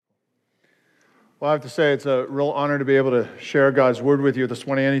Well, I have to say it's a real honor to be able to share God's Word with you this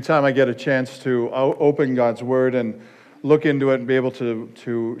morning. Anytime I get a chance to open God's Word and look into it and be able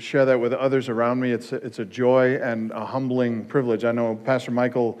to share that with others around me, it's a joy and a humbling privilege. I know Pastor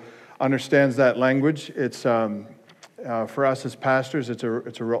Michael understands that language. It's for us as pastors, it's a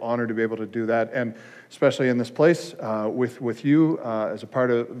real honor to be able to do that, and especially in this place with you as a part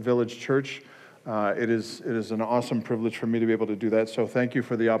of Village Church. It is an awesome privilege for me to be able to do that. So thank you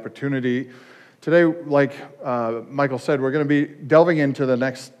for the opportunity. Today, like Michael said, we're going to be delving into the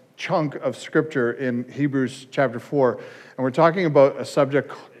next chunk of Scripture in Hebrews chapter 4. And we're talking about a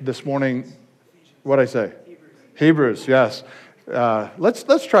subject this morning. What'd I say? Hebrews, yes.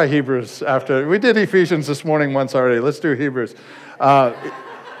 Let's try Hebrews after. We did Ephesians this morning once already. Let's do Hebrews.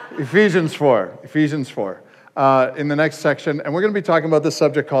 Ephesians 4 in the next section. And we're going to be talking about this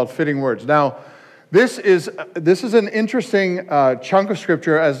subject called fitting words. Now, This is an interesting chunk of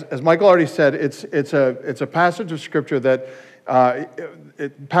Scripture. As Michael already said, it's a passage of Scripture that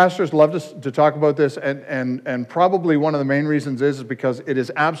pastors love to talk about this, and probably one of the main reasons is because it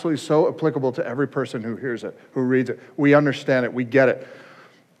is absolutely so applicable to every person who hears it, who reads it. We understand it. We get it.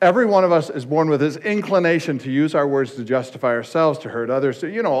 Every one of us is born with this inclination to use our words to justify ourselves, to hurt others,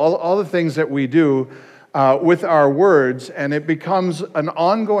 to, all the things that we do with our words, and it becomes an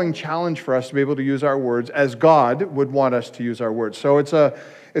ongoing challenge for us to be able to use our words as God would want us to use our words. So it's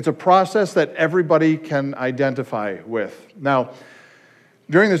a process that everybody can identify with. Now,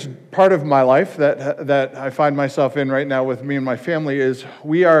 during this part of my life that I find myself in right now with me and my family is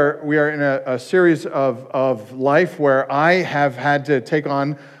we are in a series of life where I have had to take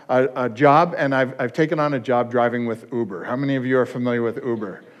on a job, and I've taken on a job driving with Uber. How many of you are familiar with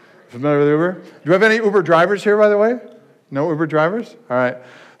Uber? Familiar with Uber? Do you have any Uber drivers here, by the way? No Uber drivers? All right.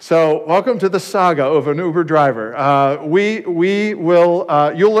 So welcome to the saga of an Uber driver.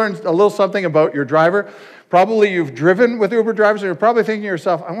 You'll learn a little something about your driver. Probably you've driven with Uber drivers, and you're probably thinking to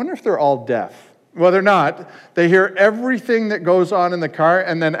yourself, I wonder if they're all deaf. Well, they're not. They hear everything that goes on in the car,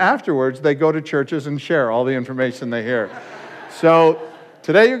 and then afterwards they go to churches and share all the information they hear. So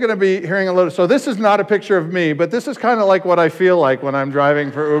today you're going to be hearing a little, so this is not a picture of me, but this is kind of like what I feel like when I'm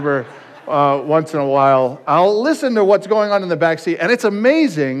driving for Uber once in a while. I'll listen to what's going on in the back seat, and it's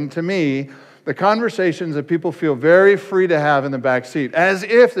amazing to me the conversations that people feel very free to have in the back seat, as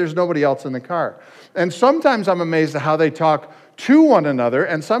if there's nobody else in the car. And sometimes I'm amazed at how they talk to one another,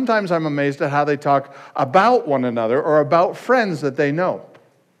 and sometimes I'm amazed at how they talk about one another or about friends that they know.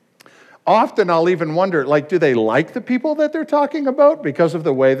 Often I'll even wonder, do they like the people that they're talking about because of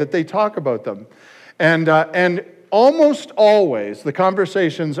the way that they talk about them? And almost always the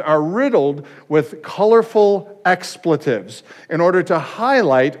conversations are riddled with colorful expletives in order to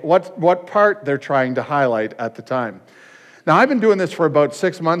highlight what part they're trying to highlight at the time. Now, I've been doing this for about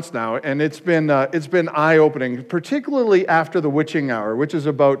 6 months now, and it's been eye-opening, particularly after the witching hour, which is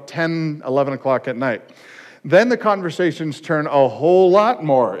about 10, 11 o'clock at night. Then the conversations turn a whole lot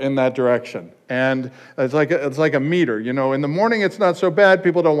more in that direction. And it's like a meter. In the morning it's not so bad.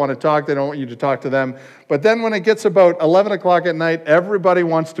 People don't want to talk. They don't want you to talk to them. But then when it gets about 11 o'clock at night, everybody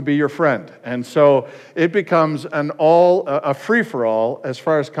wants to be your friend. And so it becomes a free-for-all as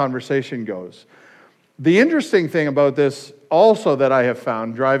far as conversation goes. The interesting thing about this also that I have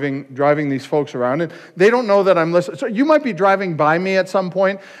found driving these folks around, and they don't know that I'm listening. So you might be driving by me at some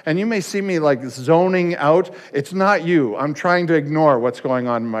point, and you may see me zoning out. It's not you. I'm trying to ignore what's going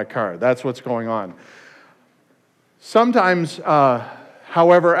on in my car. That's what's going on. Sometimes,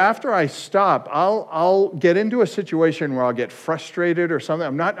 however, after I stop, I'll get into a situation where I'll get frustrated or something.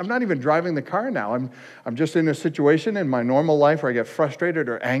 I'm not even driving the car now. I'm just in a situation in my normal life where I get frustrated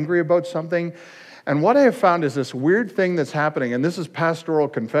or angry about something. And what I have found is this weird thing that's happening, and this is pastoral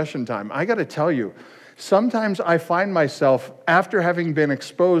confession time. I got to tell you, sometimes I find myself, after having been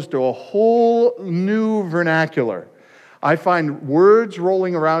exposed to a whole new vernacular, I find words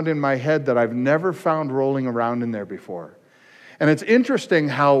rolling around in my head that I've never found rolling around in there before. And it's interesting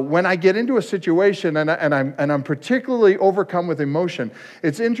how when I get into a situation and I'm particularly overcome with emotion,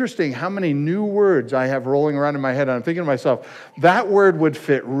 it's interesting how many new words I have rolling around in my head. And I'm thinking to myself, that word would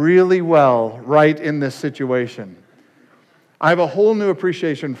fit really well right in this situation. I have a whole new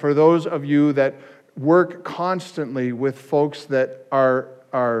appreciation for those of you that work constantly with folks that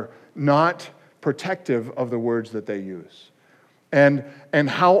are not protective of the words that they use. And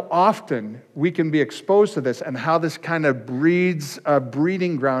how often we can be exposed to this and how this kind of breeds a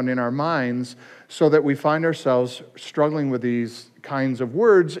breeding ground in our minds so that we find ourselves struggling with these kinds of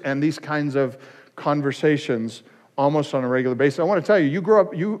words and these kinds of conversations almost on a regular basis. I want to tell you, you grow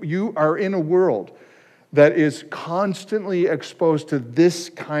up, you are in a world that is constantly exposed to this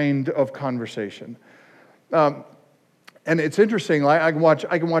kind of conversation. And it's interesting, I can watch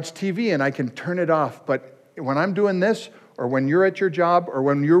TV and I can turn it off, but when I'm doing this, or when you're at your job, or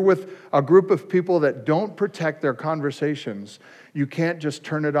when you're with a group of people that don't protect their conversations, you can't just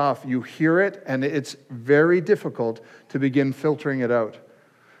turn it off. You hear it, and it's very difficult to begin filtering it out.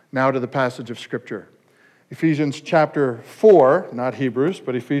 Now to the passage of Scripture. Ephesians chapter 4, not Hebrews,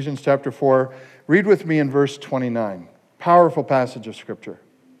 but Ephesians chapter 4. Read with me in verse 29. Powerful passage of Scripture.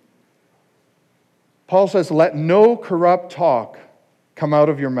 Paul says, "Let no corrupt talk come out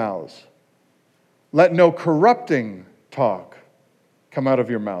of your mouths. Let no corrupting talk come out of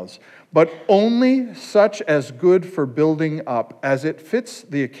your mouths, but only such as good for building up, as it fits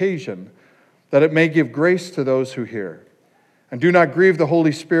the occasion, that it may give grace to those who hear. And do not grieve the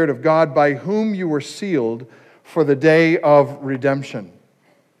Holy Spirit of God, by whom you were sealed for the day of redemption."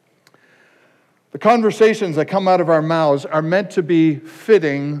 The conversations that come out of our mouths are meant to be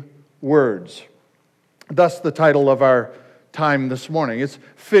fitting words. Thus the title of our time this morning. It's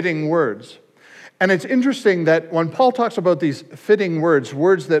fitting words. And it's interesting that when Paul talks about these fitting words,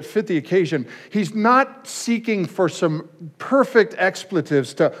 words that fit the occasion, he's not seeking for some perfect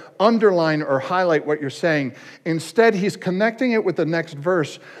expletives to underline or highlight what you're saying. Instead, he's connecting it with the next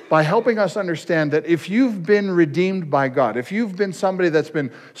verse by helping us understand that if you've been redeemed by God, if you've been somebody that's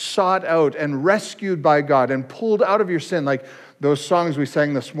been sought out and rescued by God and pulled out of your sin, like those songs we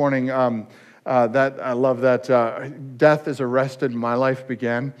sang this morning, that I love that, "Death is Arrested, My Life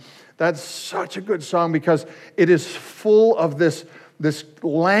Began." That's such a good song because it is full of this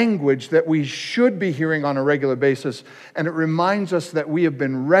language that we should be hearing on a regular basis, and it reminds us that we have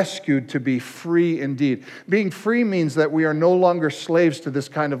been rescued to be free indeed. Being free means that we are no longer slaves to this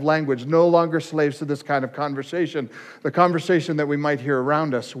kind of language, no longer slaves to this kind of conversation, the conversation that we might hear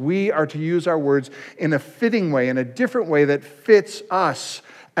around us. We are to use our words in a fitting way, in a different way that fits us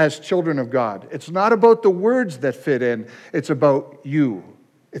as children of God. It's not about the words that fit in, it's about you.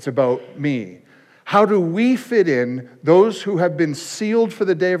 It's about me. How do we fit in, those who have been sealed for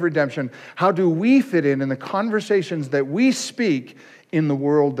the day of redemption, how do we fit in the conversations that we speak in the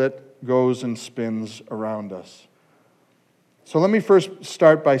world that goes and spins around us? So let me first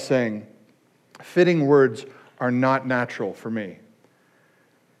start by saying, fitting words are not natural for me.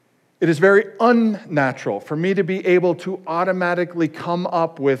 It is very unnatural for me to be able to automatically come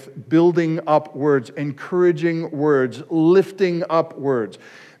up with building up words, encouraging words, lifting up words.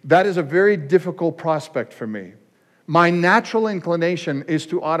 That is a very difficult prospect for me. My natural inclination is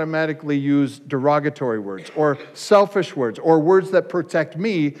to automatically use derogatory words or selfish words or words that protect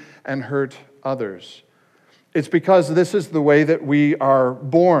me and hurt others. It's because this is the way that we are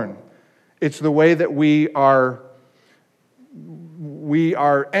born. It's the way that we are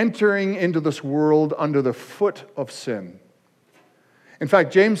entering into this world under the foot of sin. In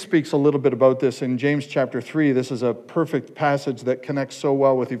fact, James speaks a little bit about this in James chapter 3. This is a perfect passage that connects so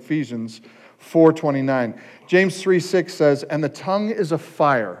well with Ephesians 4:29. James 3:6 says, "And the tongue is a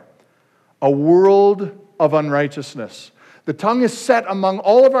fire, a world of unrighteousness." The tongue is set among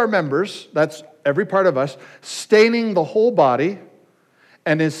all of our members, that's every part of us, staining the whole body,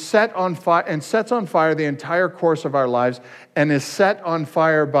 and is set on fire and sets on fire the entire course of our lives, and is set on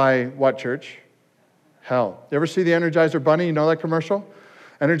fire by what, church? Hell. You ever see the Energizer Bunny? You know that commercial?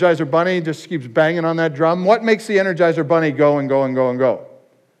 Energizer Bunny just keeps banging on that drum. What makes the Energizer Bunny go and go and go and go?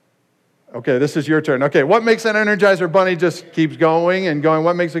 Okay, this is your turn. Okay, what makes an Energizer Bunny just keeps going and going?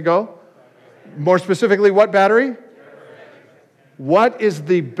 What makes it go? More specifically, what battery? What is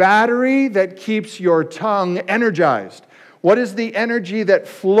the battery that keeps your tongue energized? What is the energy that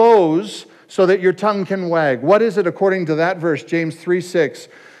flows so that your tongue can wag? What is it according to that verse, James 3:6?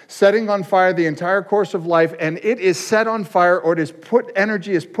 Setting on fire the entire course of life, and it is set on fire, or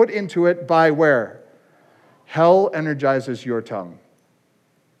energy is put into it by where? Hell energizes your tongue.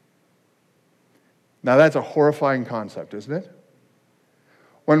 Now that's a horrifying concept, isn't it?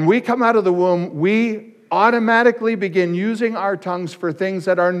 When we come out of the womb, we automatically begin using our tongues for things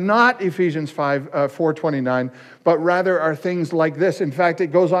that are not Ephesians 4:29, but rather are things like this. In fact,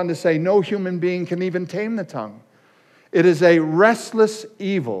 it goes on to say, no human being can even tame the tongue. It is a restless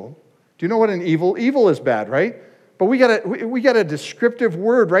evil. Do you know what an evil? Evil is bad, right? But we got a descriptive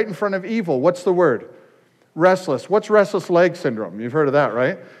word right in front of evil. What's the word? Restless. What's restless leg syndrome? You've heard of that,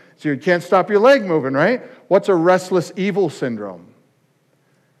 right? So you can't stop your leg moving, right? What's a restless evil syndrome?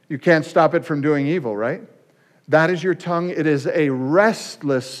 You can't stop it from doing evil, right? That is your tongue. It is a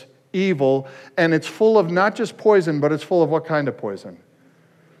restless evil, and it's full of not just poison, but it's full of what kind of poison?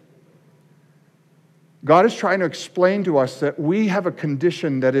 God is trying to explain to us that we have a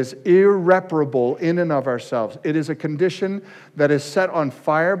condition that is irreparable in and of ourselves. It is a condition that is set on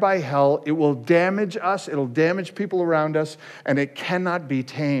fire by hell. It will damage us, it'll damage people around us, and it cannot be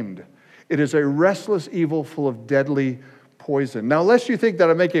tamed. It is a restless evil full of deadly poison. Now, lest you think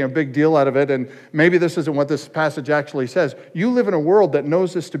that I'm making a big deal out of it, and maybe this isn't what this passage actually says, you live in a world that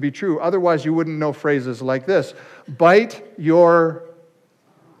knows this to be true. Otherwise, you wouldn't know phrases like this. Bite your...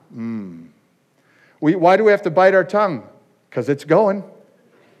 Why do we have to bite our tongue? Because it's going,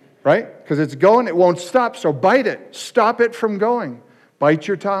 right? Because it's going, it won't stop, so bite it. Stop it from going. Bite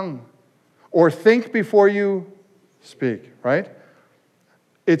your tongue. Or think before you speak, right?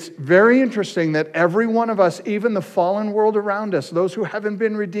 It's very interesting that every one of us, even the fallen world around us, those who haven't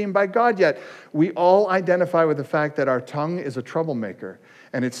been redeemed by God yet, we all identify with the fact that our tongue is a troublemaker,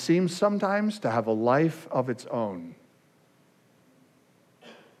 and it seems sometimes to have a life of its own.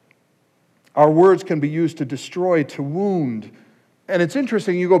 Our words can be used to destroy, to wound. And it's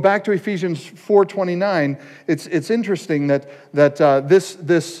interesting, you go back to Ephesians 4:29, it's interesting that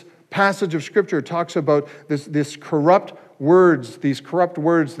this passage of Scripture talks about this corrupt words, these corrupt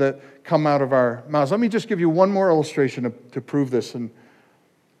words that come out of our mouths. Let me just give you one more illustration to prove this. And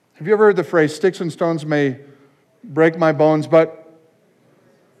have you ever heard the phrase, sticks and stones may break my bones, but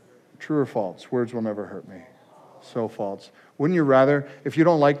true or false? Words will never hurt me. So false. Wouldn't you rather, if you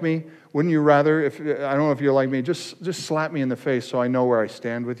don't like me, wouldn't you rather, I don't know if you like me, just slap me in the face so I know where I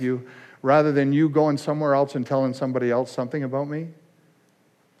stand with you, rather than you going somewhere else and telling somebody else something about me?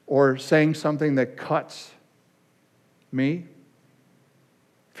 Or saying something that cuts me?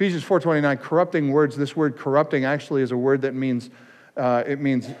 Ephesians 4:29, corrupting words. This word corrupting actually is a word that means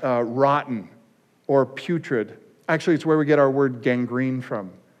rotten or putrid. Actually, it's where we get our word gangrene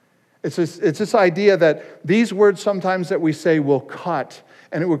from. It's this idea that these words sometimes that we say will cut,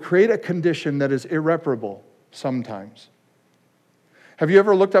 and it will create a condition that is irreparable sometimes. Have you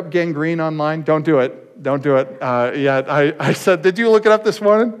ever looked up gangrene online? Don't do it. Don't do it. I said, did you look it up this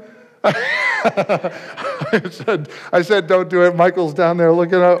morning? I said, don't do it. Michael's down there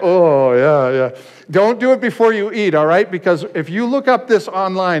looking up. Oh, yeah. Don't do it before you eat, all right? Because if you look up this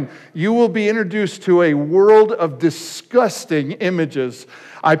online, you will be introduced to a world of disgusting images.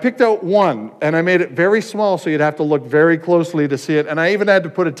 I picked out one, and I made it very small, so you'd have to look very closely to see it. And I even had to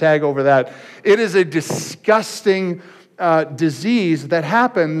put a tag over that. It is a disgusting disease that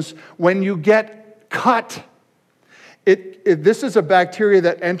happens when you get cut. This is a bacteria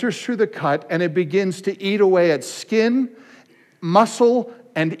that enters through the cut, and it begins to eat away at skin, muscle,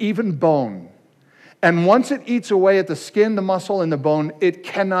 and even bone. And once it eats away at the skin, the muscle, and the bone,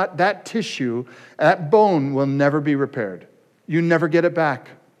 that tissue, that bone will never be repaired. You never get it back.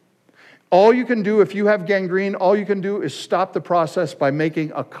 All you can do, if you have gangrene, all you can do is stop the process by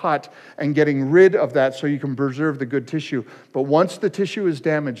making a cut and getting rid of that so you can preserve the good tissue. But once the tissue is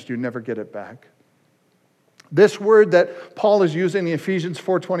damaged, you never get it back. This word that Paul is using in Ephesians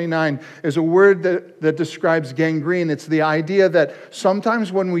 4:29 is a word that describes gangrene. It's the idea that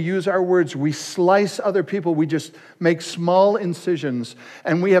sometimes when we use our words, we slice other people. We just make small incisions,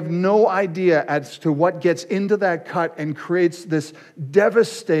 and we have no idea as to what gets into that cut and creates this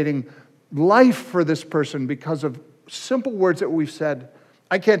devastating life for this person because of simple words that we've said.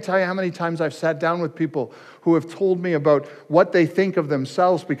 I can't tell you how many times I've sat down with people who have told me about what they think of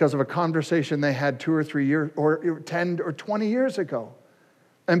themselves because of a conversation they had 2 or 3 years, or 10 or 20 years ago.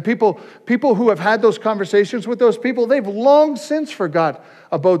 And people who have had those conversations with those people, they've long since forgot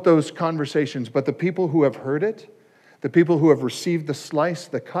about those conversations. But the people who have heard it, the people who have received the slice,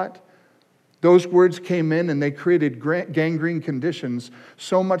 the cut, those words came in and they created gangrene conditions,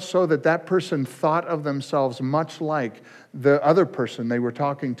 so much so that that person thought of themselves much like the other person they were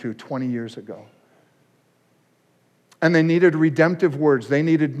talking to 20 years ago. And they needed redemptive words. They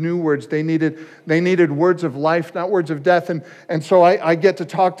needed new words. They needed words of life, not words of death. And so I get to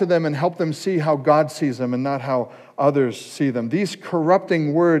talk to them and help them see how God sees them and not how others see them. These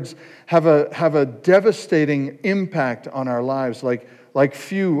corrupting words have a devastating impact on our lives like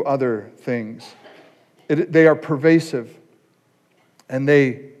few other things. They are pervasive, and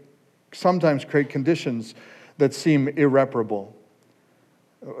they sometimes create conditions that seem irreparable.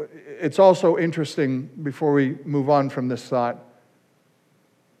 It's also interesting, before we move on from this thought,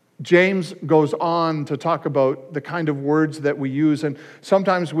 James goes on to talk about the kind of words that we use, and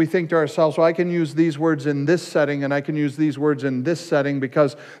sometimes we think to ourselves, well, I can use these words in this setting, and I can use these words in this setting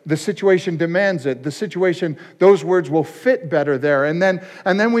because the situation demands it. The situation, those words will fit better there. And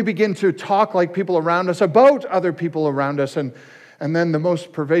then we begin to talk like people around us about other people around us, and And then the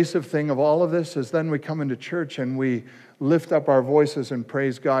most pervasive thing of all of this is then we come into church and we lift up our voices and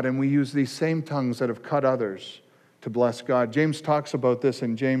praise God, and we use these same tongues that have cut others to bless God. James talks about this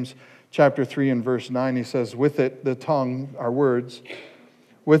in James chapter 3 and verse 9. He says, with it, the tongue, our words,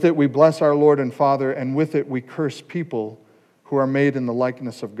 with it we bless our Lord and Father, and with it we curse people who are made in the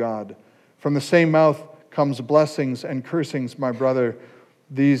likeness of God. From the same mouth comes blessings and cursings, my brother.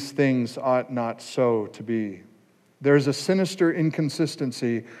 These things ought not so to be. There is a sinister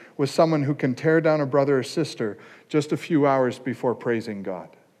inconsistency with someone who can tear down a brother or sister just a few hours before praising God.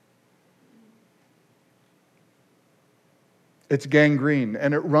 It's gangrene,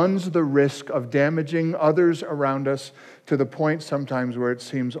 and it runs the risk of damaging others around us to the point sometimes where it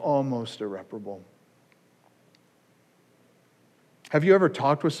seems almost irreparable. Have you ever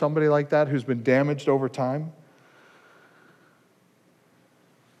talked with somebody like that who's been damaged over time?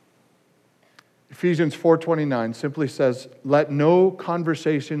 Ephesians 4:29 simply says, let no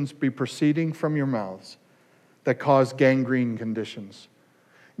conversations be proceeding from your mouths that cause gangrene conditions.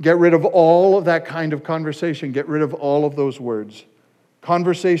 Get rid of all of that kind of conversation. Get rid of all of those words.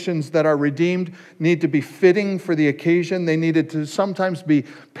 Conversations that are redeemed need to be fitting for the occasion. They needed to sometimes be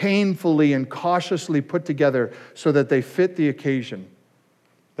painfully and cautiously put together so that they fit the occasion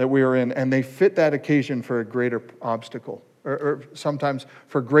that we are in, and they fit that occasion for a greater obstacle, or sometimes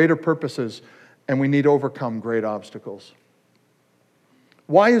for greater purposes, and we need to overcome great obstacles.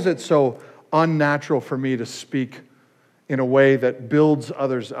 Why is it so unnatural for me to speak in a way that builds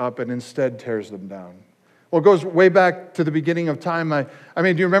others up and instead tears them down? Well, it goes way back to the beginning of time. I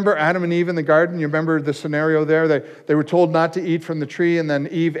mean, do you remember Adam and Eve in the garden? You remember the scenario there? They were told not to eat from the tree, and then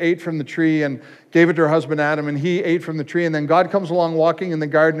Eve ate from the tree and gave it to her husband Adam, and he ate from the tree. And then God comes along walking in the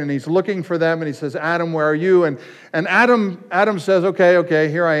garden, and he's looking for them, and he says, Adam, where are you? And Adam says, okay,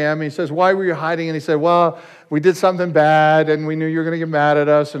 here I am. He says, why were you hiding? And he said, well, we did something bad, and we knew you were going to get mad at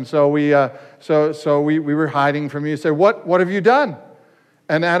us, and so we were hiding from you. He said, what have you done?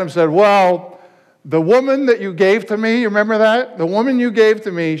 And Adam said, well, the woman that you gave to me, you remember that? The woman you gave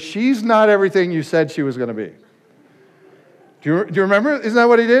to me, she's not everything you said she was going to be. Do you remember? Isn't that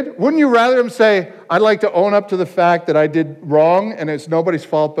what he did? Wouldn't you rather him say, I'd like to own up to the fact that I did wrong and it's nobody's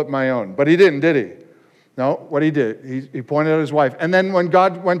fault but my own? But he didn't, did he? No, what he did, he pointed at his wife. And then when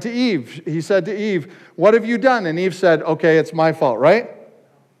God went to Eve, he said to Eve, what have you done? And Eve said, okay, it's my fault, right?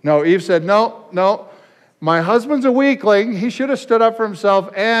 No, Eve said, no. My husband's a weakling. He should have stood up for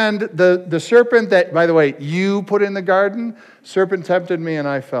himself. And the serpent that, by the way, you put in the garden, serpent tempted me and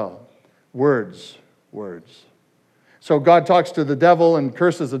I fell. Words. So God talks to the devil and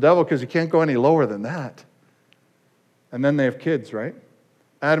curses the devil because you can't go any lower than that. And then they have kids, right?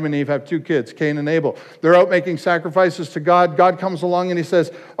 Adam and Eve have 2 kids, Cain and Abel. They're out making sacrifices to God. God comes along and he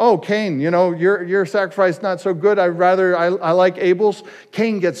says, oh, Cain, your sacrifice is not so good. I like Abel's.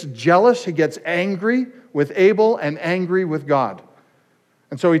 Cain gets jealous. He gets angry with Abel and angry with God.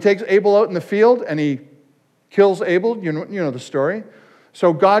 And so he takes Abel out in the field and he kills Abel. You know the story.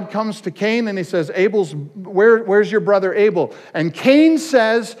 So God comes to Cain and he says, where's your brother Abel? And Cain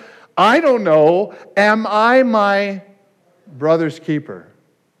says, I don't know. Am I my brother's keeper?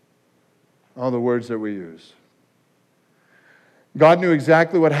 All the words that we use. God knew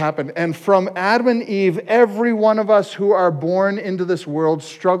exactly what happened. And from Adam and Eve, every one of us who are born into this world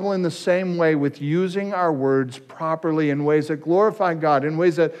struggle in the same way with using our words properly in ways that glorify God, in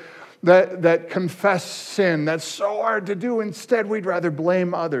ways that confess sin. That's so hard to do. Instead, we'd rather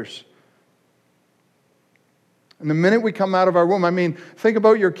blame others. And the minute we come out of our womb, think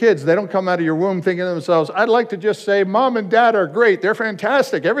about your kids. They don't come out of your womb thinking to themselves, I'd like to just say, Mom and Dad are great. They're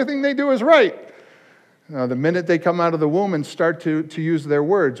fantastic. Everything they do is right. Now, the minute they come out of the womb and start to use their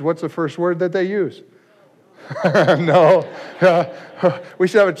words, what's the first word that they use? No. We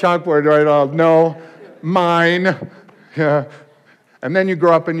should have a chalkboard right on. No. Mine. Yeah. And then you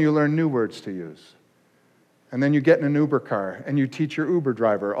grow up and you learn new words to use. And then you get in an Uber car and you teach your Uber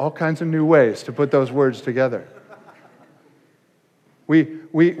driver all kinds of new ways to put those words together.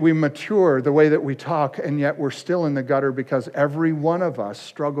 We mature the way that we talk, and yet we're still in the gutter because every one of us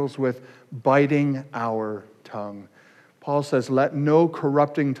struggles with biting our tongue. Paul says, let no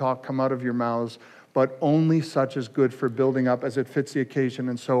corrupting talk come out of your mouths, but only such as good for building up as it fits the occasion.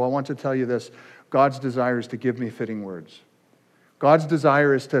 And so I want to tell you this, God's desire is to give me fitting words. God's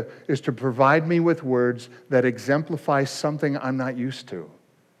desire is to provide me with words that exemplify something I'm not used to.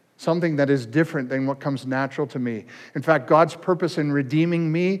 Something that is different than what comes natural to me. In fact, God's purpose in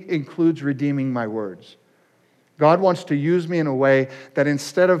redeeming me includes redeeming my words. God wants to use me in a way that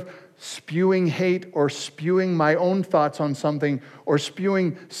instead of spewing hate or spewing my own thoughts on something or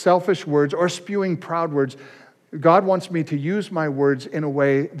spewing selfish words or spewing proud words, God wants me to use my words in a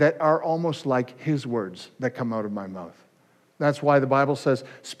way that are almost like His words that come out of my mouth. That's why the Bible says,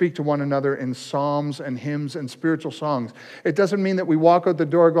 speak to one another in psalms and hymns and spiritual songs. It doesn't mean that we walk out the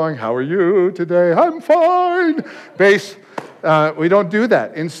door going, how are you today? I'm fine. Bass. We don't do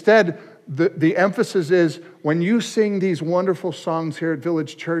that. Instead, the emphasis is when you sing these wonderful songs here at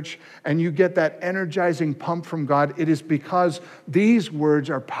Village Church and you get that energizing pump from God, it is because these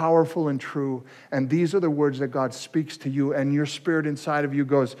words are powerful and true, and these are the words that God speaks to you, and your spirit inside of you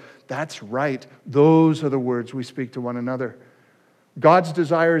goes, that's right. Those are the words we speak to one another. God's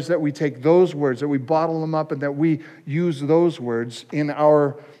desire is that we take those words, that we bottle them up, and that we use those words in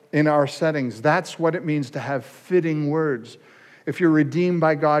our settings. That's what it means to have fitting words. If you're redeemed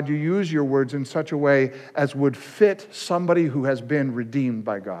by God, you use your words in such a way as would fit somebody who has been redeemed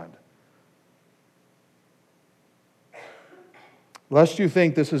by God. Lest you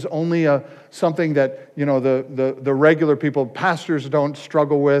think this is only something that, the regular people, pastors don't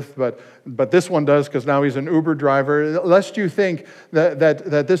struggle with, but this one does because now he's an Uber driver. Lest you think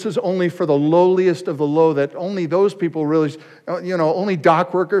that this is only for the lowliest of the low, that only those people really, only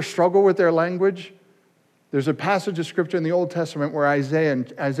dock workers struggle with their language. There's a passage of Scripture in the Old Testament where in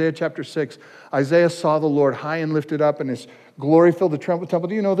Isaiah chapter 6, Isaiah saw the Lord high and lifted up, and His glory filled the temple.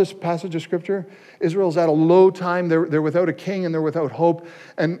 Do you know this passage of Scripture? Israel's at a low time. They're without a king and they're without hope.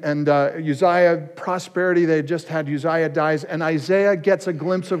 And Uzziah, prosperity, they just had Uzziah dies, and Isaiah gets a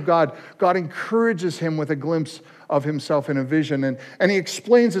glimpse of God. God encourages him with a glimpse of himself in a vision. And he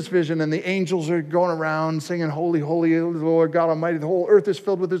explains this vision, and the angels are going around singing, holy, holy, Lord God Almighty. The whole earth is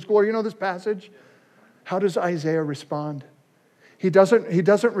filled with His glory. You know this passage? How does Isaiah respond? He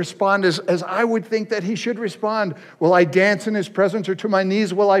doesn't respond as I would think that he should respond. Will I dance in His presence, or to my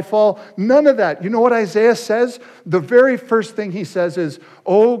knees will I fall? None of that. You know what Isaiah says? The very first thing he says is,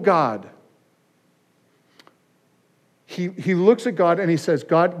 oh God. He looks at God and he says,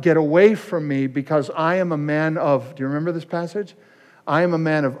 God, get away from me because I am a man of, do you remember this passage? I am a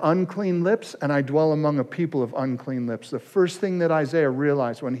man of unclean lips, and I dwell among a people of unclean lips. The first thing that Isaiah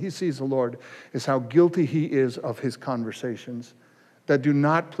realized when he sees the Lord is how guilty he is of his conversations that do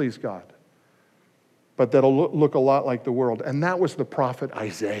not please God, but that'll look a lot like the world. And that was the prophet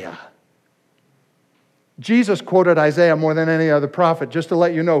Isaiah. Jesus quoted Isaiah more than any other prophet, just to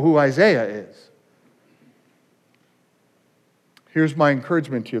let you know who Isaiah is. Here's my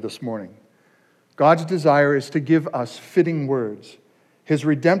encouragement to you this morning. God's desire is to give us fitting words. His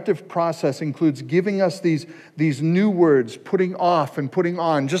redemptive process includes giving us these new words, putting off and putting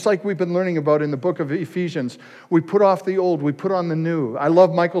on, just like we've been learning about in the book of Ephesians. We put off the old, we put on the new. I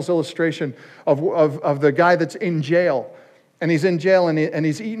love Michael's illustration of the guy that's in jail. And he's in jail and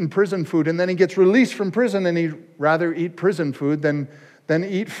he's eating prison food, and then he gets released from prison, and he'd rather eat prison food than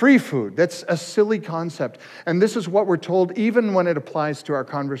eat free food. That's a silly concept. And this is what we're told even when it applies to our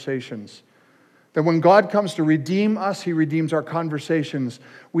conversations. That when God comes to redeem us, He redeems our conversations.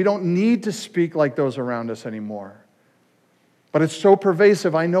 We don't need to speak like those around us anymore. But it's so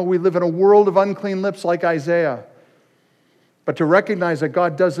pervasive. I know we live in a world of unclean lips like Isaiah. But to recognize that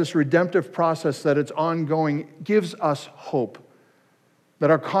God does this redemptive process, that it's ongoing, gives us hope.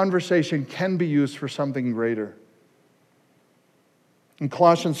 That our conversation can be used for something greater. In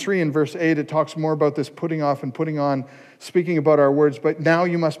Colossians 3 and verse 8, it talks more about this putting off and putting on, speaking about our words. But now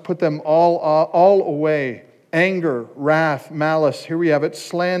you must put them all away. Anger, wrath, malice, here we have it,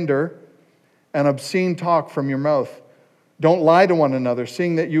 slander, and obscene talk from your mouth. Don't lie to one another,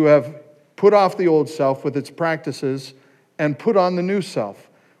 seeing that you have put off the old self with its practices and put on the new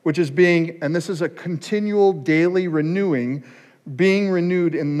self, which is being, and this is a continual daily renewing, being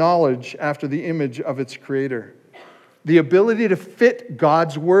renewed in knowledge after the image of its creator. The ability to fit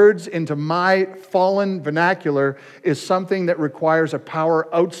God's words into my fallen vernacular is something that requires a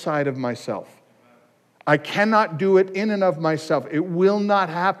power outside of myself. I cannot do it in and of myself. It will not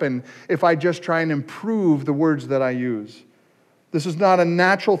happen if I just try and improve the words that I use. This is not a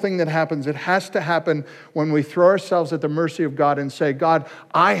natural thing that happens. It has to happen when we throw ourselves at the mercy of God and say, God,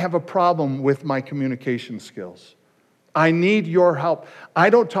 I have a problem with my communication skills. I need your help. I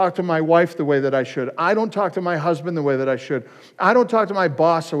don't talk to my wife the way that I should. I don't talk to my husband the way that I should. I don't talk to my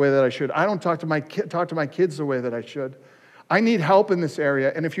boss the way that I should. I don't talk to my kids the way that I should. I need help in this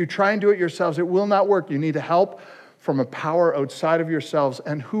area. And if you try and do it yourselves, it will not work. You need help from a power outside of yourselves.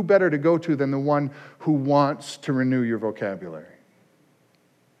 And who better to go to than the one who wants to renew your vocabulary?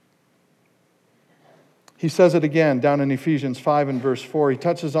 He says it again down in Ephesians 5 and verse 4. He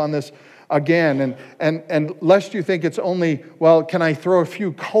touches on this again, and lest you think it's only, well, can I throw a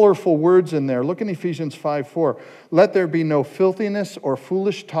few colorful words in there? Look in Ephesians 5:4. Let there be no filthiness or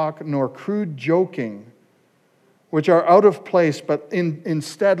foolish talk, nor crude joking, which are out of place, but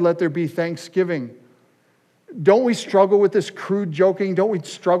instead let there be thanksgiving. Don't we struggle with this crude joking? Don't we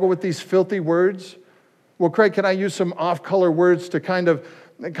struggle with these filthy words? Well, Craig, can I use some off-color words to kind of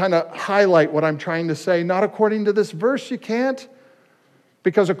highlight what I'm trying to say? Not according to this verse, you can't.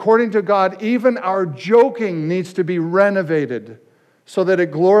 Because according to God, even our joking needs to be renovated so that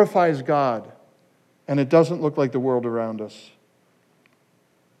it glorifies God and it doesn't look like the world around us.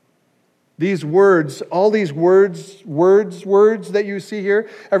 These words, all these words that you see here,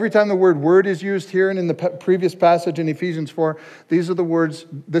 every time the word word is used here and in the previous passage in Ephesians 4, these are the words,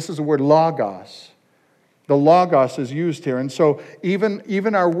 this is the word logos. The logos is used here. And so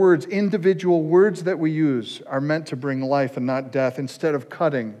even our words, individual words that we use, are meant to bring life and not death. Instead of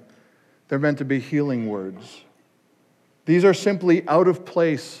cutting, they're meant to be healing words. These are simply out of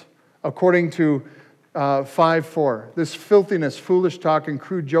place, according to 5:4. This filthiness, foolish talk, and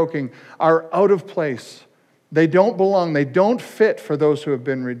crude joking are out of place. They don't belong. They don't fit for those who have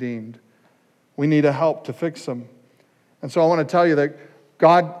been redeemed. We need a help to fix them. And so I want to tell you that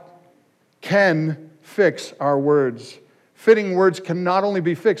God can fix our words. Fitting words can not only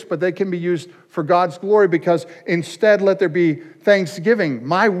be fixed, but they can be used for God's glory, because instead let there be thanksgiving.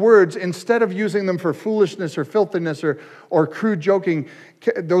 My words, instead of using them for foolishness or filthiness or crude joking,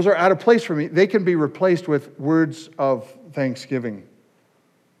 those are out of place for me. They can be replaced with words of thanksgiving.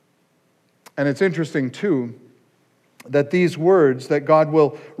 And it's interesting, too, that these words that God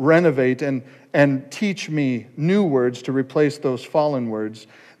will renovate and teach me new words to replace those fallen words,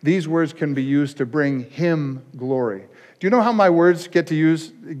 these words can be used to bring Him glory. Do you know how my words get to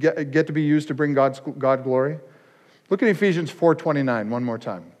be used to bring God glory? Look at Ephesians 4:29 one more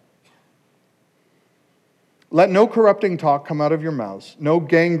time. Let no corrupting talk come out of your mouths, no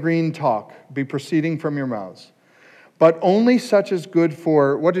gangrene talk be proceeding from your mouths, but only such as good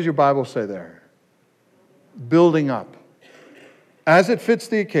for, what does your Bible say there? Building up. As it fits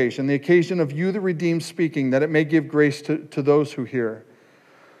the occasion of you the redeemed speaking, that it may give grace to those who hear.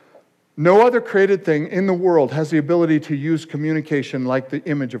 No other created thing in the world has the ability to use communication like the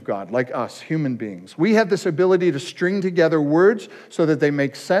image of God, like us, human beings. We have this ability to string together words so that they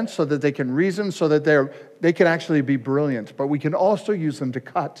make sense, so that they can reason, so that they can actually be brilliant. But we can also use them to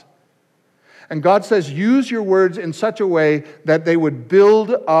cut. And God says, use your words in such a way that they would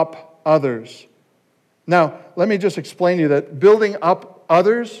build up others. Now, let me just explain to you that building up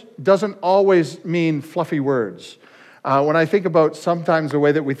others doesn't always mean fluffy words. When I think about sometimes the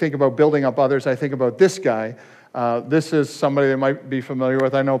way that we think about building up others, I think about this guy. This is somebody that might be familiar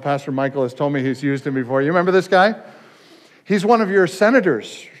with. I know Pastor Michael has told me he's used him before. You remember this guy? He's one of your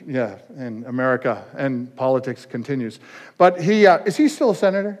senators, in America, and politics continues. But is he still a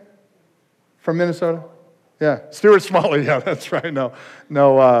senator from Minnesota? Yeah, Stuart Smalley. Yeah, that's right. No,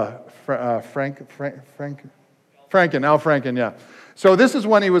 Al Franken. Yeah. So this is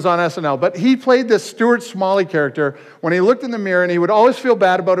when he was on SNL. But he played this Stuart Smalley character when he looked in the mirror, and he would always feel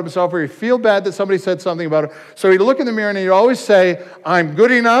bad about himself, or he'd feel bad that somebody said something about him. So he'd look in the mirror and he'd always say, I'm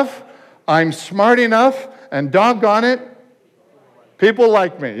good enough, I'm smart enough, and doggone it, people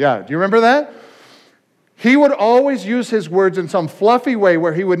like me. Yeah, do you remember that? He would always use his words in some fluffy way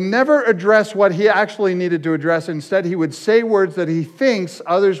where he would never address what he actually needed to address. Instead, he would say words that he thinks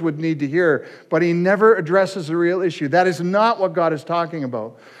others would need to hear, but he never addresses the real issue. That is not what God is talking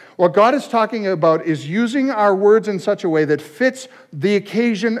about. What God is talking about is using our words in such a way that fits the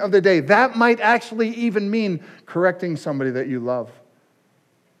occasion of the day. That might actually even mean correcting somebody that you love.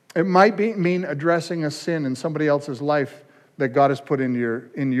 It might mean addressing a sin in somebody else's life that God has put in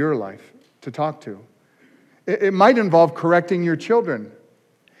your life to talk to. It might involve correcting your children.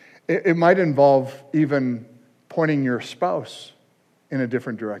 It might involve even pointing your spouse in a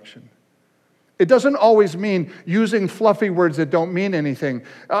different direction. It doesn't always mean using fluffy words that don't mean anything.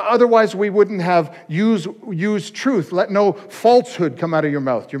 Otherwise, we wouldn't have use truth. Let no falsehood come out of your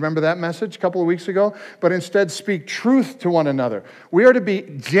mouth. Do you remember that message a couple of weeks ago? But instead, speak truth to one another. We are to be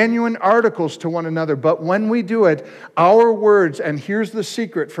genuine articles to one another. But when we do it, our words, and here's the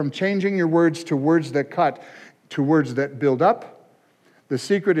secret from changing your words to words that cut, to words that build up. The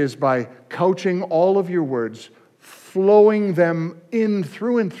secret is by couching all of your words, flowing them in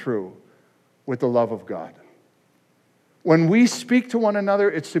through and through with the love of God. When we speak to one another,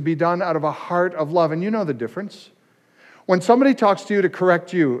 it's to be done out of a heart of love. And you know the difference. When somebody talks to you to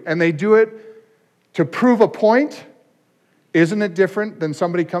correct you, and they do it to prove a point, isn't it different than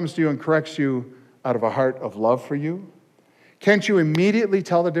somebody comes to you and corrects you out of a heart of love for you? Can't you immediately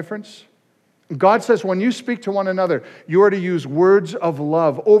tell the difference? God says when you speak to one another, you are to use words of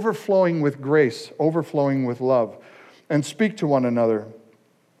love, overflowing with grace, overflowing with love, and speak to one another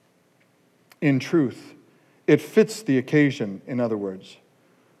in truth. It fits the occasion, in other words.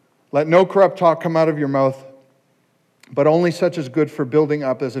 Let no corrupt talk come out of your mouth, but only such as good for building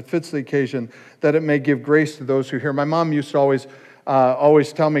up as it fits the occasion, that it may give grace to those who hear. My mom used to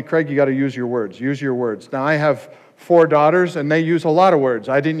always tell me, Craig, you got to use your words. Use your words. Now, I have 4 daughters, and they use a lot of words.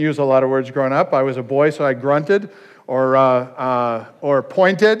 I didn't use a lot of words growing up. I was a boy, so I grunted or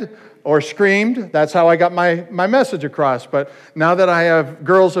pointed or screamed. That's how I got my message across. But now that I have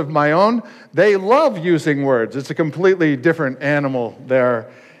girls of my own, they love using words. It's a completely different animal there.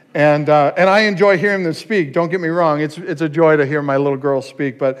 And I enjoy hearing them speak. Don't get me wrong. It's a joy to hear my little girls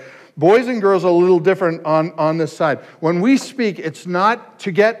speak. But boys and girls are a little different on this side. When we speak, it's not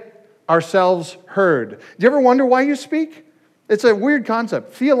to get ourselves heard. Do you ever wonder why you speak? It's a weird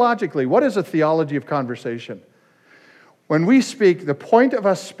concept. Theologically, what is a theology of conversation? When we speak, the point of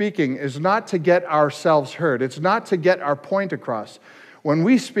us speaking is not to get ourselves heard. It's not to get our point across. When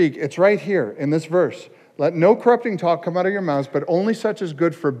we speak, it's right here in this verse. Let no corrupting talk come out of your mouths, but only such as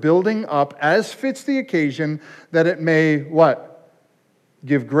good for building up as fits the occasion, that it may, what?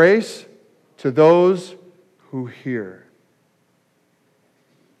 Give grace to those who hear.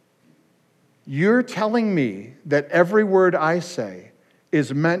 You're telling me that every word I say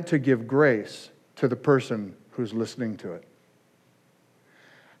is meant to give grace to the person who's listening to it.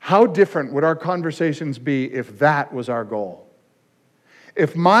 How different would our conversations be if that was our goal?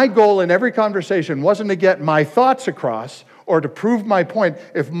 If my goal in every conversation wasn't to get my thoughts across or to prove my point,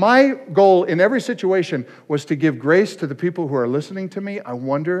 if my goal in every situation was to give grace to the people who are listening to me, I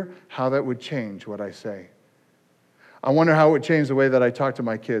wonder how that would change what I say. I wonder how it would change the way that I talk to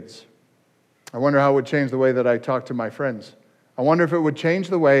my kids. I wonder how it would change the way that I talk to my friends. I wonder if it would change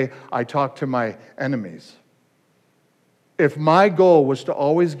the way I talk to my enemies. If my goal was to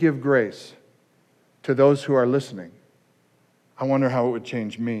always give grace to those who are listening, I wonder how it would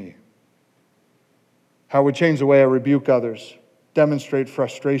change me. How it would change the way I rebuke others, demonstrate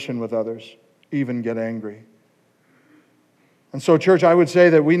frustration with others, even get angry. And so, church, I would say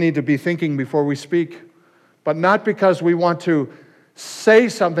that we need to be thinking before we speak, but not because we want to say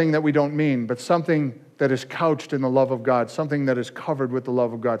something that we don't mean, but something that is couched in the love of God, something that is covered with the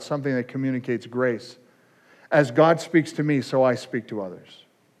love of God, something that communicates grace. As God speaks to me, so I speak to others.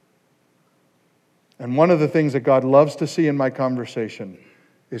 And one of the things that God loves to see in my conversation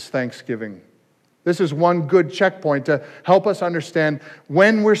is thanksgiving. This is one good checkpoint to help us understand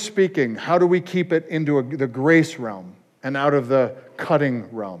when we're speaking, how do we keep it into the grace realm and out of the cutting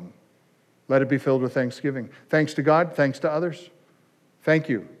realm? Let it be filled with thanksgiving. Thanks to God, thanks to others. Thank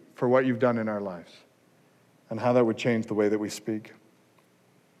you for what you've done in our lives and how that would change the way that we speak.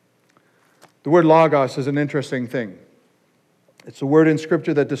 The word logos is an interesting thing. It's a word in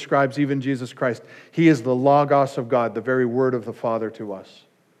Scripture that describes even Jesus Christ. He is the logos of God, the very word of the Father to us.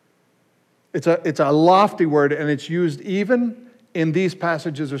 It's a lofty word, and it's used even in these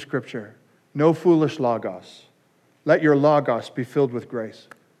passages of Scripture. No foolish logos. Let your logos be filled with grace.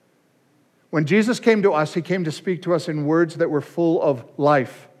 When Jesus came to us, He came to speak to us in words that were full of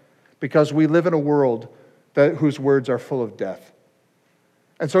life, because we live in a world whose words are full of death.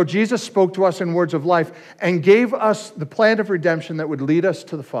 And so Jesus spoke to us in words of life and gave us the plan of redemption that would lead us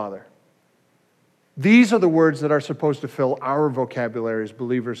to the Father. These are the words that are supposed to fill our vocabulary as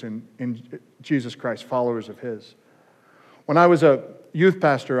believers in Jesus Christ, followers of His. When I was a youth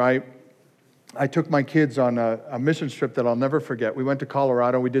pastor, I took my kids on a mission trip that I'll never forget. We went to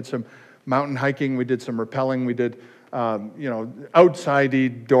Colorado. We did some mountain hiking. We did some rappelling. We did outdoor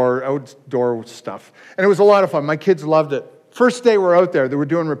stuff. And it was a lot of fun. My kids loved it. First day we're out there, they were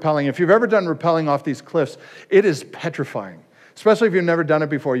doing rappelling. If you've ever done rappelling off these cliffs, it is petrifying, especially if you've never done it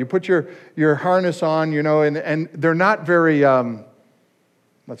before. You put your harness on, and they're not very,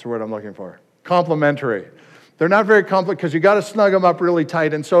 what's the word I'm looking for? Complimentary. They're not very complicated because you got to snug them up really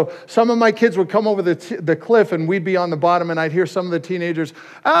tight. And so some of my kids would come over the cliff and we'd be on the bottom, and I'd hear some of the teenagers,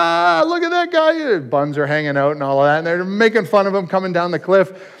 look at that guy. His buns are hanging out and all of that. And they're making fun of him coming down the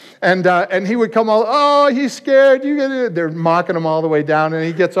cliff. And he would come he's scared. They're mocking him all the way down. And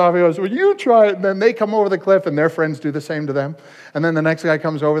he gets off. He goes, well, you try it. And then they come over the cliff and their friends do the same to them. And then the next guy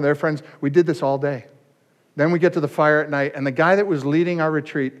comes over, their friends. We did this all day. Then we get to the fire at night, and the guy that was leading our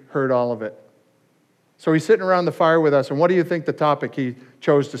retreat heard all of it. So he's sitting around the fire with us, and what do you think the topic he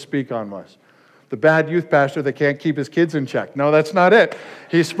chose to speak on was? The bad youth pastor that can't keep his kids in check. No, that's not it.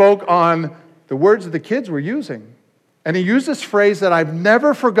 He spoke on the words that the kids were using. And he used this phrase that I've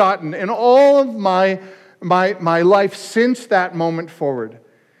never forgotten in all of my life since that moment forward.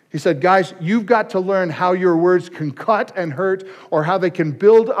 He said, guys, you've got to learn how your words can cut and hurt, or how they can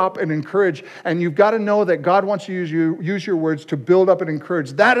build up and encourage. And you've got to know that God wants to use your words to build up and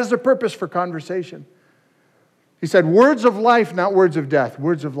encourage. That is the purpose for conversation. He said, words of life, not words of death.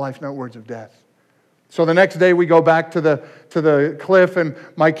 Words of life, not words of death. So the next day we go back to the cliff, and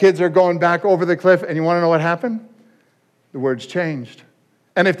my kids are going back over the cliff, and you want to know what happened? The words changed.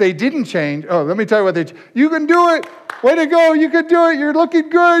 And if they didn't change, let me tell you what you can do it. Way to go. You can do it. You're looking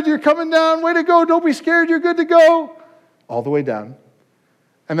good. You're coming down. Way to go. Don't be scared. You're good to go. All the way down.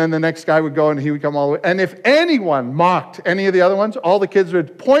 And then the next guy would go, and he would come all the way. And if anyone mocked any of the other ones, all the kids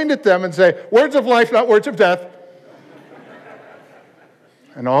would point at them and say, words of life, not words of death.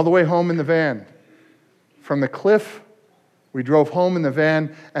 And all the way home in the van. From the cliff, we drove home in the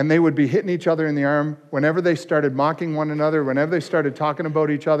van, and they would be hitting each other in the arm. Whenever they started mocking one another, whenever they started talking about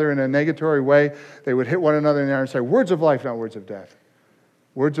each other in a negatory way, they would hit one another in the arm and say, words of life, not words of death.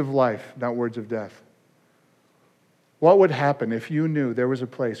 Words of life, not words of death. What would happen if you knew there was a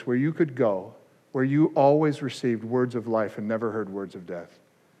place where you could go, where you always received words of life and never heard words of death?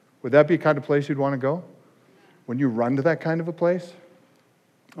 Would that be the kind of place you'd want to go? When you run to that kind of a place?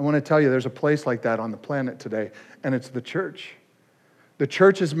 I want to tell you, there's a place like that on the planet today, and it's the church. The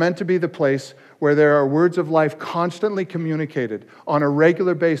church is meant to be the place where there are words of life constantly communicated on a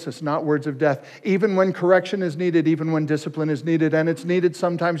regular basis, not words of death, even when correction is needed, even when discipline is needed, and it's needed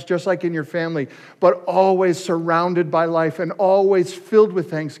sometimes just like in your family, but always surrounded by life and always filled with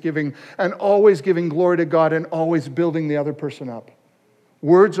thanksgiving and always giving glory to God and always building the other person up.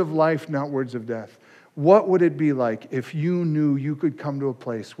 Words of life, not words of death. What would it be like if you knew you could come to a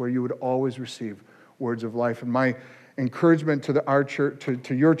place where you would always receive words of life? And my encouragement to our church,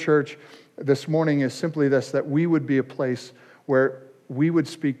 to your church this morning is simply this, that we would be a place where we would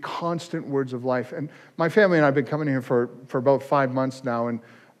speak constant words of life. And my family and I have been coming here for about 5 months now, and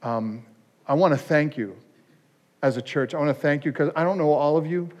I want to thank you as a church. I want to thank you because I don't know all of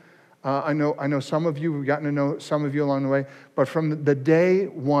you. I know some of you. We've gotten to know some of you along the way. But from the day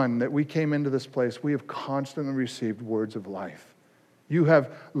one that we came into this place, we have constantly received words of life. You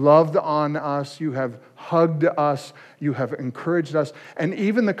have loved on us. You have hugged us. You have encouraged us. And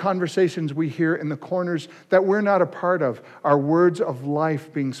even the conversations we hear in the corners that we're not a part of are words of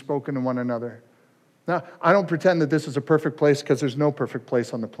life being spoken to one another. Now, I don't pretend that this is a perfect place because there's no perfect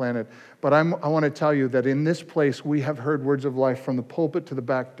place on the planet. But I want to tell you that in this place, we have heard words of life from the pulpit to the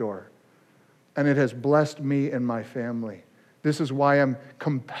back door. And it has blessed me and my family. This is why I'm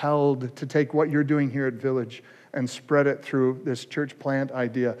compelled to take what you're doing here at Village and spread it through this church plant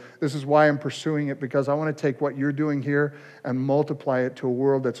idea. This is why I'm pursuing it, because I want to take what you're doing here and multiply it to a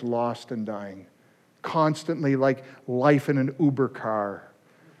world that's lost and dying. Constantly like life in an Uber car.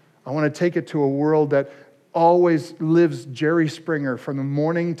 I want to take it to a world that always lives Jerry Springer from the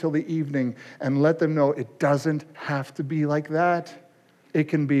morning till the evening and let them know it doesn't have to be like that. It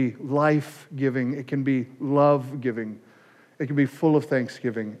can be life-giving. It can be love-giving. It can be full of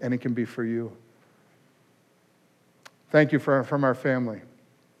thanksgiving, and it can be for you. Thank you from our family.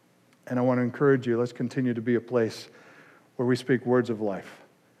 And I want to encourage you, let's continue to be a place where we speak words of life,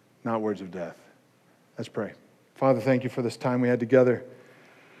 not words of death. Let's pray. Father, thank you for this time we had together.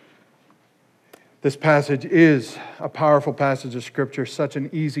 This passage is a powerful passage of Scripture, such an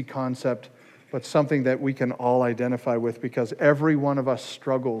easy concept, but something that we can all identify with because every one of us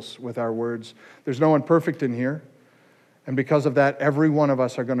struggles with our words. There's no one perfect in here, and because of that, every one of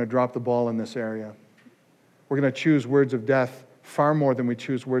us are going to drop the ball in this area. We're going to choose words of death far more than we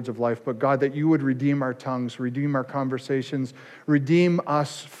choose words of life. But God, that you would redeem our tongues, redeem our conversations, redeem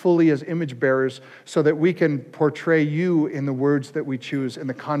us fully as image bearers so that we can portray you in the words that we choose, in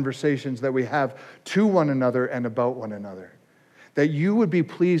the conversations that we have to one another and about one another. That you would be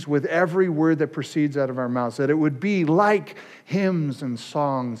pleased with every word that proceeds out of our mouths, that it would be like hymns and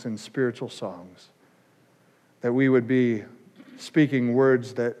songs and spiritual songs. That we would be speaking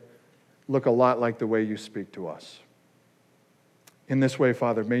words that look a lot like the way you speak to us. In this way,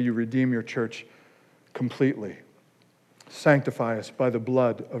 Father, may you redeem your church completely. Sanctify us by the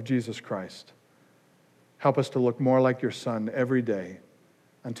blood of Jesus Christ. Help us to look more like your Son every day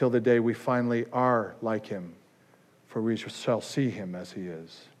until the day we finally are like him, for we shall see him as he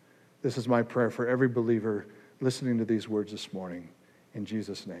is. This is my prayer for every believer listening to these words this morning. In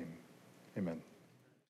Jesus' name, amen.